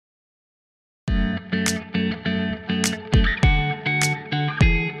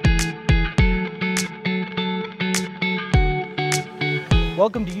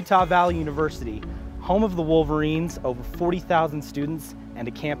Welcome to Utah Valley University, home of the Wolverines, over 40,000 students, and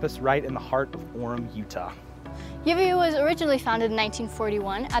a campus right in the heart of Orem, Utah. UVU was originally founded in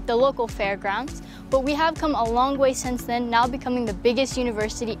 1941 at the local fairgrounds, but we have come a long way since then, now becoming the biggest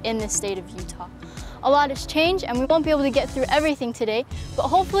university in the state of Utah. A lot has changed and we won't be able to get through everything today, but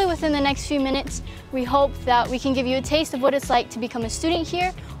hopefully within the next few minutes, we hope that we can give you a taste of what it's like to become a student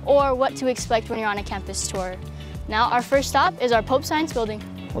here or what to expect when you're on a campus tour. Now, our first stop is our Pope Science building.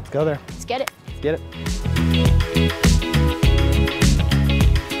 Let's go there. Let's get it. Let's get it.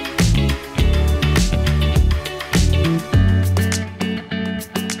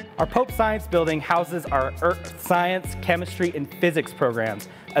 Our Pope Science building houses our earth science, chemistry, and physics programs,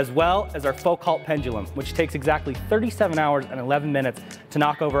 as well as our Foucault pendulum, which takes exactly 37 hours and 11 minutes to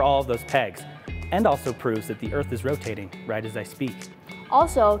knock over all of those pegs, and also proves that the earth is rotating right as I speak.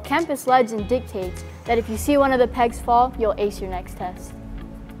 Also, campus legend dictates that if you see one of the pegs fall, you'll ace your next test.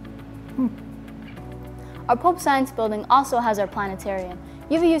 Our Pope Science building also has our planetarium.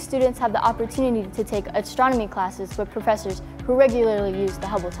 UVU students have the opportunity to take astronomy classes with professors who regularly use the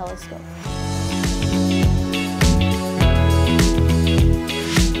Hubble telescope.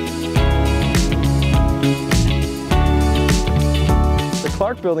 The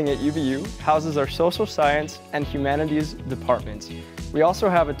Clark building at UVU houses our social science and humanities departments. We also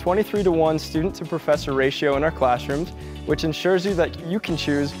have a 23-to-1 student-to-professor ratio in our classrooms, which ensures you that you can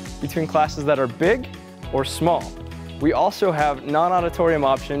choose between classes that are big or small. We also have non-auditorium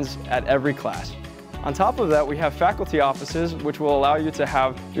options at every class. On top of that, we have faculty offices, which will allow you to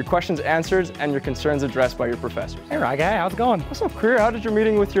have your questions answered and your concerns addressed by your professors. Hey, Rye Guy, how's it going? What's up, Career? How did your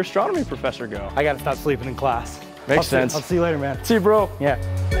meeting with your astronomy professor go? I gotta stop sleeping in class. Makes sense. I'll see you later, man. See you, bro. Yeah.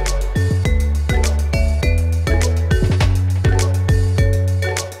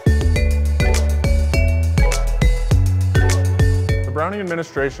 The Browning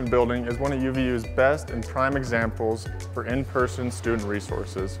Administration Building is one of UVU's best and prime examples for in-person student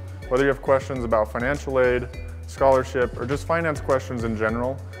resources. Whether you have questions about financial aid, scholarship, or just finance questions in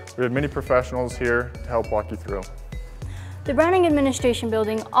general, we have many professionals here to help walk you through. The Browning Administration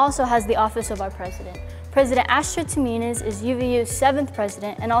Building also has the office of our president. President Astra Tuminez is UVU's 7th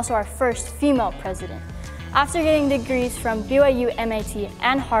president and also our first female president. After getting degrees from BYU, MIT,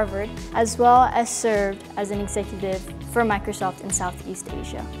 and Harvard, as well as served as an executive for Microsoft in Southeast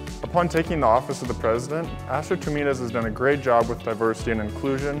Asia. Upon taking the office of the president, Astra Tuminez has done a great job with diversity and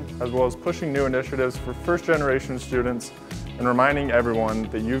inclusion, as well as pushing new initiatives for first-generation students and reminding everyone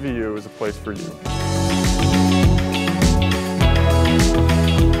that UVU is a place for you.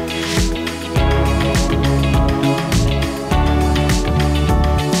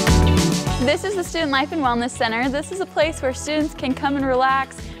 This is the Student Life and Wellness Center. This is a place where students can come and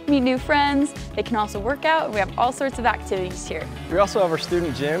relax, meet new friends. They can also work out, and we have all sorts of activities here. We also have our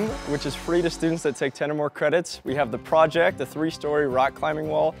student gym, which is free to students that take 10 or more credits. We have the project, a 3-story rock climbing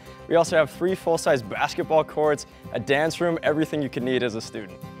wall. We also have 3 full-size basketball courts, a dance room, everything you could need as a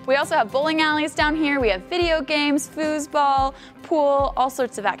student. We also have bowling alleys down here. We have video games, foosball, pool, all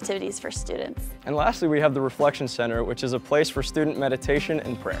sorts of activities for students. And lastly, we have the Reflection Center, which is a place for student meditation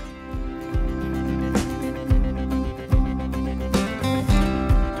and prayer.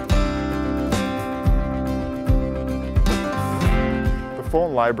 The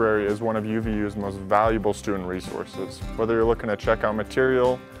Fulton Library is one of UVU's most valuable student resources. Whether you're looking to check out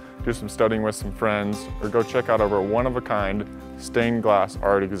material, do some studying with some friends, or go check out our one-of-a-kind stained glass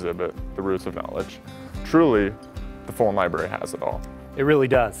art exhibit, The Roots of Knowledge. Truly, the Fulton Library has it all. It really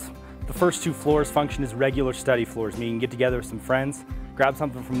does. The first 2 floors function as regular study floors, meaning you can get together with some friends, grab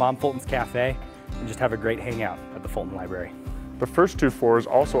something from Mom Fulton's Cafe, and just have a great hangout at the Fulton Library. The first 2 floors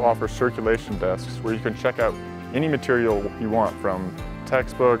also offer circulation desks where you can check out any material you want, from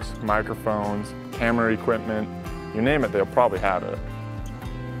textbooks, microphones, camera equipment, you name it, they'll probably have it.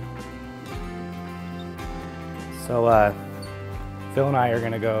 So Phil and I are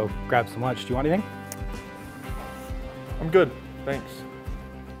gonna go grab some lunch. Do you want anything? I'm good, thanks.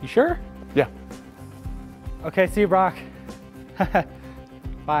 You sure? Yeah. Okay, see you, Brock.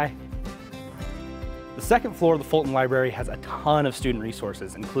 Bye. The second floor of the Fulton Library has a ton of student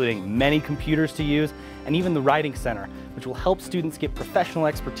resources, including many computers to use, and even the Writing Center, which will help students get professional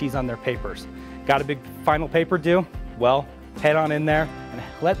expertise on their papers. Got a big final paper due? Well, head on in there and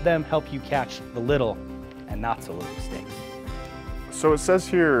let them help you catch the little and not so little mistakes. So it says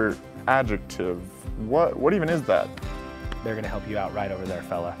here, adjective. What even is that? They're gonna help you out right over there,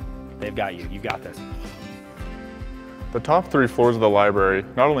 fella. They've got you, you've got this. The top 3 floors of the library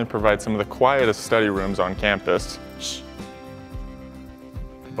not only provide some of the quietest study rooms on campus,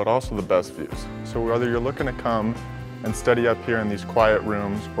 but also the best views. So whether you're looking to come and study up here in these quiet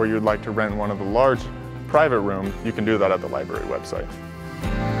rooms, or you'd like to rent one of the large private rooms, you can do that at the library website.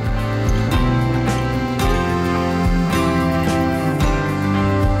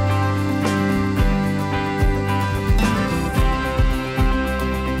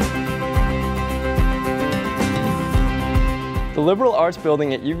 The Liberal Arts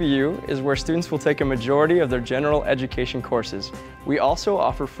Building at UVU is where students will take a majority of their general education courses. We also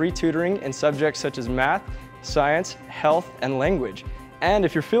offer free tutoring in subjects such as math, science, health, and language. And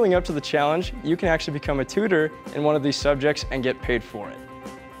if you're feeling up to the challenge, you can actually become a tutor in one of these subjects and get paid for it.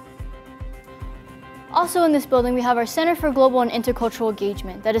 Also in this building, we have our Center for Global and Intercultural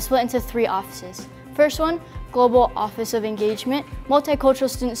Engagement that is split into 3 offices. First one, Global Office of Engagement, Multicultural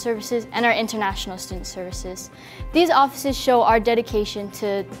Student Services, and our International Student Services. These offices show our dedication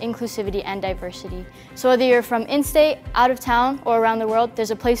to inclusivity and diversity. So whether you're from in-state, out of town, or around the world,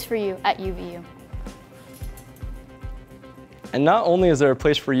 there's a place for you at UVU. And not only is there a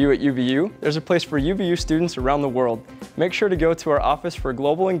place for you at UVU, there's a place for UVU students around the world. Make sure to go to our Office for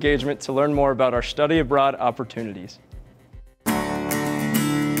Global Engagement to learn more about our study abroad opportunities.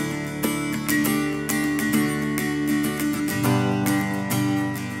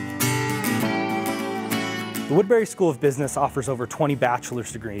 The Woodbury School of Business offers over 20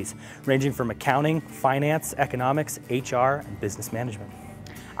 bachelor's degrees, ranging from accounting, finance, economics, HR, and business management.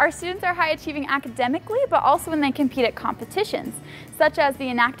 Our students are high achieving academically, but also when they compete at competitions, such as the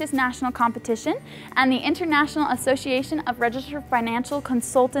Enactus National Competition and the International Association of Registered Financial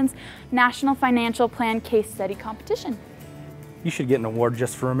Consultants National Financial Plan Case Study Competition. You should get an award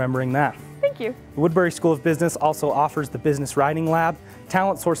just for remembering that. Thank you. The Woodbury School of Business also offers the Business Writing Lab,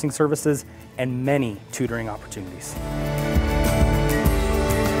 talent sourcing services, and many tutoring opportunities.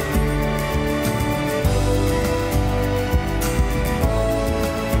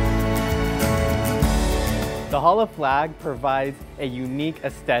 The Hall of Flag provides a unique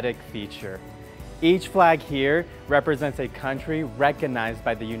aesthetic feature. Each flag here represents a country recognized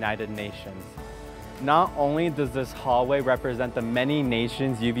by the United Nations. Not only does this hallway represent the many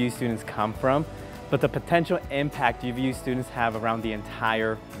nations UVU students come from, but the potential impact UVU students have around the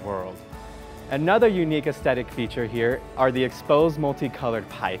entire world. Another unique aesthetic feature here are the exposed multicolored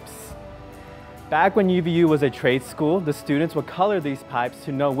pipes. Back when UVU was a trade school, the students would color these pipes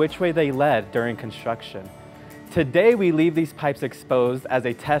to know which way they led during construction. Today, we leave these pipes exposed as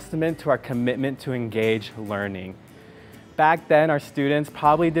a testament to our commitment to engage learning. Back then, our students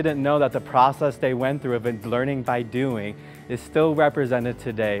probably didn't know that the process they went through of learning by doing is still represented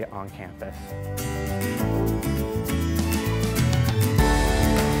today on campus.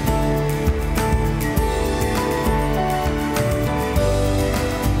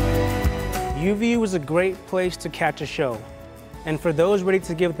 UVU is a great place to catch a show. And for those ready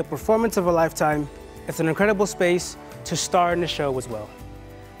to give the performance of a lifetime, it's an incredible space to star in the show as well.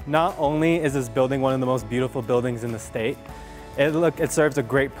 Not only is this building one of the most beautiful buildings in the state, it serves a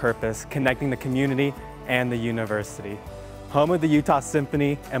great purpose, connecting the community and the university. Home of the Utah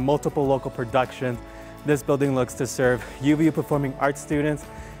Symphony and multiple local productions, this building looks to serve UVU performing arts students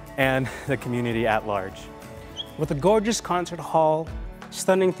and the community at large. With a gorgeous concert hall,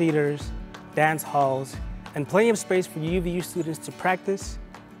 stunning theaters, dance halls, and plenty of space for UVU students to practice,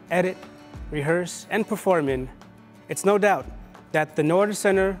 edit, rehearse, and perform in, it's no doubt that the Norton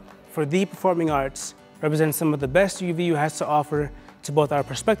Center for the Performing Arts represents some of the best UVU has to offer to both our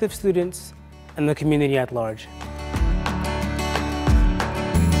prospective students and the community at large.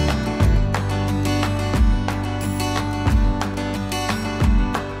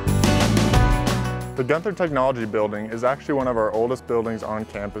 The Gunther Technology Building is actually one of our oldest buildings on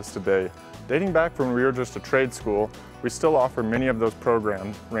campus today. Dating back from when we were just a trade school, we still offer many of those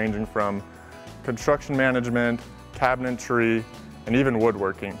programs ranging from construction management, cabinetry, and even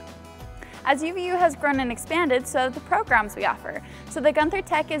woodworking. As UVU has grown and expanded, so have the programs we offer. So the Gunther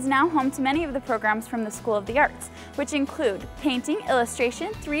Tech is now home to many of the programs from the School of the Arts, which include painting,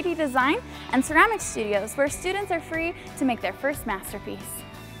 illustration, 3D design, and ceramic studios, where students are free to make their first masterpiece.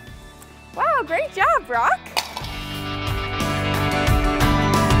 Wow, great job, Brock!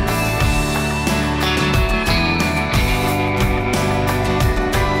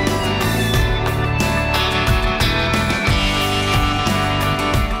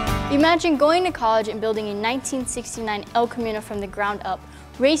 Imagine going to college and building a 1969 El Camino from the ground up,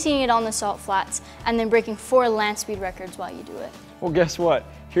 racing it on the salt flats, and then breaking 4 land speed records while you do it. Well, guess what?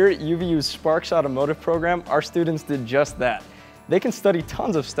 Here at UVU's Sparks Automotive program, our students did just that. They can study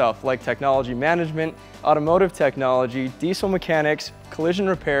tons of stuff like technology management, automotive technology, diesel mechanics, collision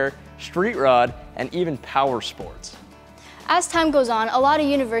repair, street rod, and even power sports. As time goes on, a lot of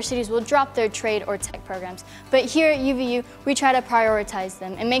universities will drop their trade or tech programs, but here at UVU, we try to prioritize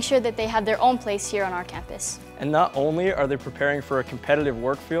them and make sure that they have their own place here on our campus. And not only are they preparing for a competitive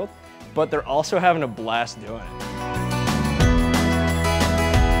work field, but they're also having a blast doing it.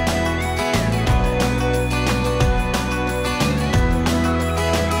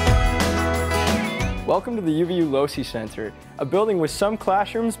 Welcome to the UVU LOCI Center, a building with some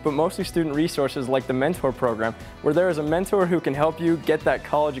classrooms but mostly student resources like the mentor program, where there is a mentor who can help you get that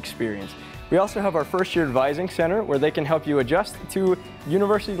college experience. We also have our first year advising center where they can help you adjust to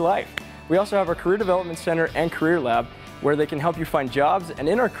university life. We also have our career development center and career lab where they can help you find jobs, and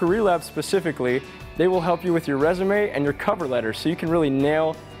in our career lab specifically, they will help you with your resume and your cover letter so you can really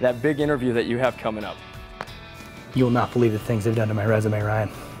nail that big interview that you have coming up. You will not believe the things they've done to my resume, Ryan.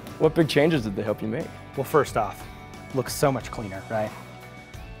 What big changes did they help you make? Well, first off, it looks so much cleaner, right?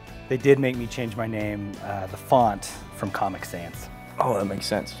 They did make me change my name, the font from Comic Sans. Oh, that makes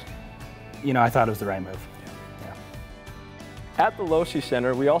sense. You know, I thought it was the right move. Yeah. At the LOCI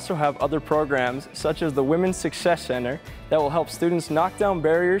Center, we also have other programs such as the Women's Success Center that will help students knock down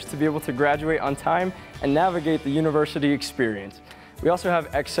barriers to be able to graduate on time and navigate the university experience. We also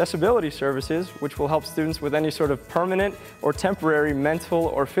have accessibility services, which will help students with any sort of permanent or temporary mental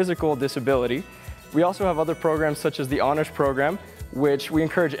or physical disability. We also have other programs such as the Honors Program, which we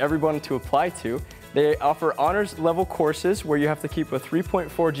encourage everyone to apply to. They offer honors level courses where you have to keep a 3.4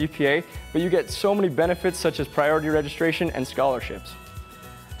 GPA, but you get so many benefits such as priority registration and scholarships.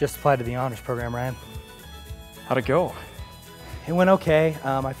 Just applied to the Honors Program, Ryan. How'd it go? It went okay.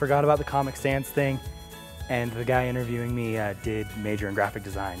 I forgot about the Comic Sans thing, and the guy interviewing me did major in graphic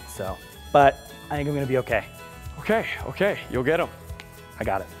design, but I think I'm gonna be okay. Okay, you'll get them. I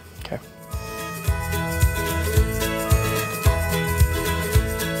got it. Okay.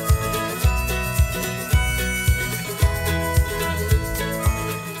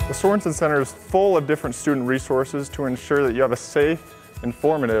 The Sorensen Center is full of different student resources to ensure that you have a safe,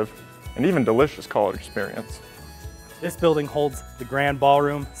 informative, and even delicious college experience. This building holds the Grand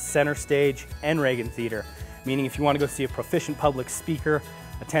Ballroom, Center Stage, and Reagan Theater, meaning if you want to go see a proficient public speaker,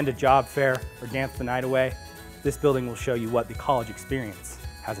 attend a job fair, or dance the night away, this building will show you what the college experience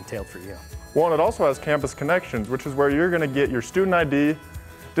has entailed for you. Well, and it also has Campus Connections, which is where you're going to get your student ID,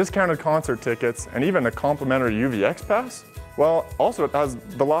 discounted concert tickets, and even a complimentary UVX pass. Well, also it has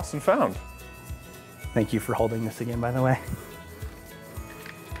the Lost and Found. Thank you for holding this again, by the way.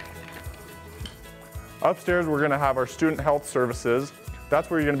 Upstairs, we're going to have our student health services. That's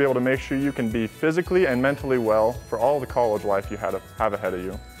where you're going to be able to make sure you can be physically and mentally well for all the college life you have ahead of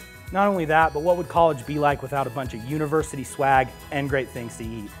you. Not only that, but what would college be like without a bunch of university swag and great things to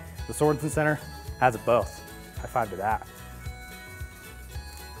eat? The Sorensen Center has it both. High five to that.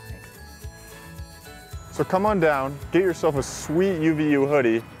 Thanks. So come on down, get yourself a sweet UVU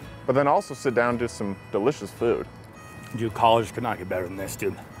hoodie, but then also sit down to some delicious food. Dude, college could not get better than this,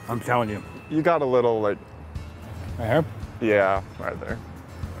 dude. I'm telling you. You got a little, like... Right here? Yeah, right there.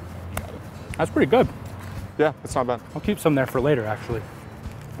 That's pretty good. Yeah, it's not bad. I'll keep some there for later, actually.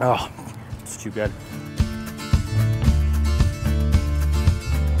 Oh, it's too good.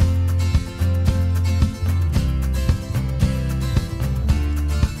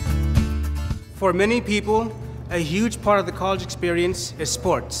 For many people, a huge part of the college experience is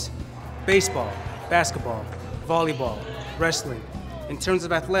sports. Baseball, basketball, volleyball, wrestling. In terms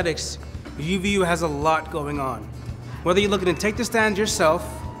of athletics, UVU has a lot going on. Whether you're looking to take the stand yourself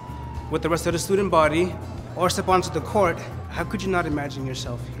with the rest of the student body or step onto the court, how could you not imagine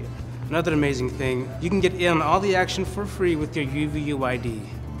yourself here? Another amazing thing, you can get in on all the action for free with your UVU ID.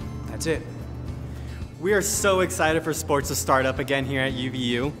 That's it. We are so excited for sports to start up again here at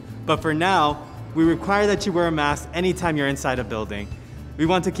UVU, but for now, we require that you wear a mask anytime you're inside a building. We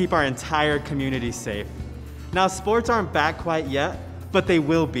want to keep our entire community safe. Now, sports aren't back quite yet, but they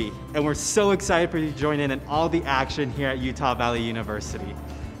will be, and we're so excited for you to join in all the action here at Utah Valley University.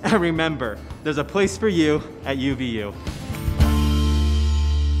 And remember, there's a place for you at UVU.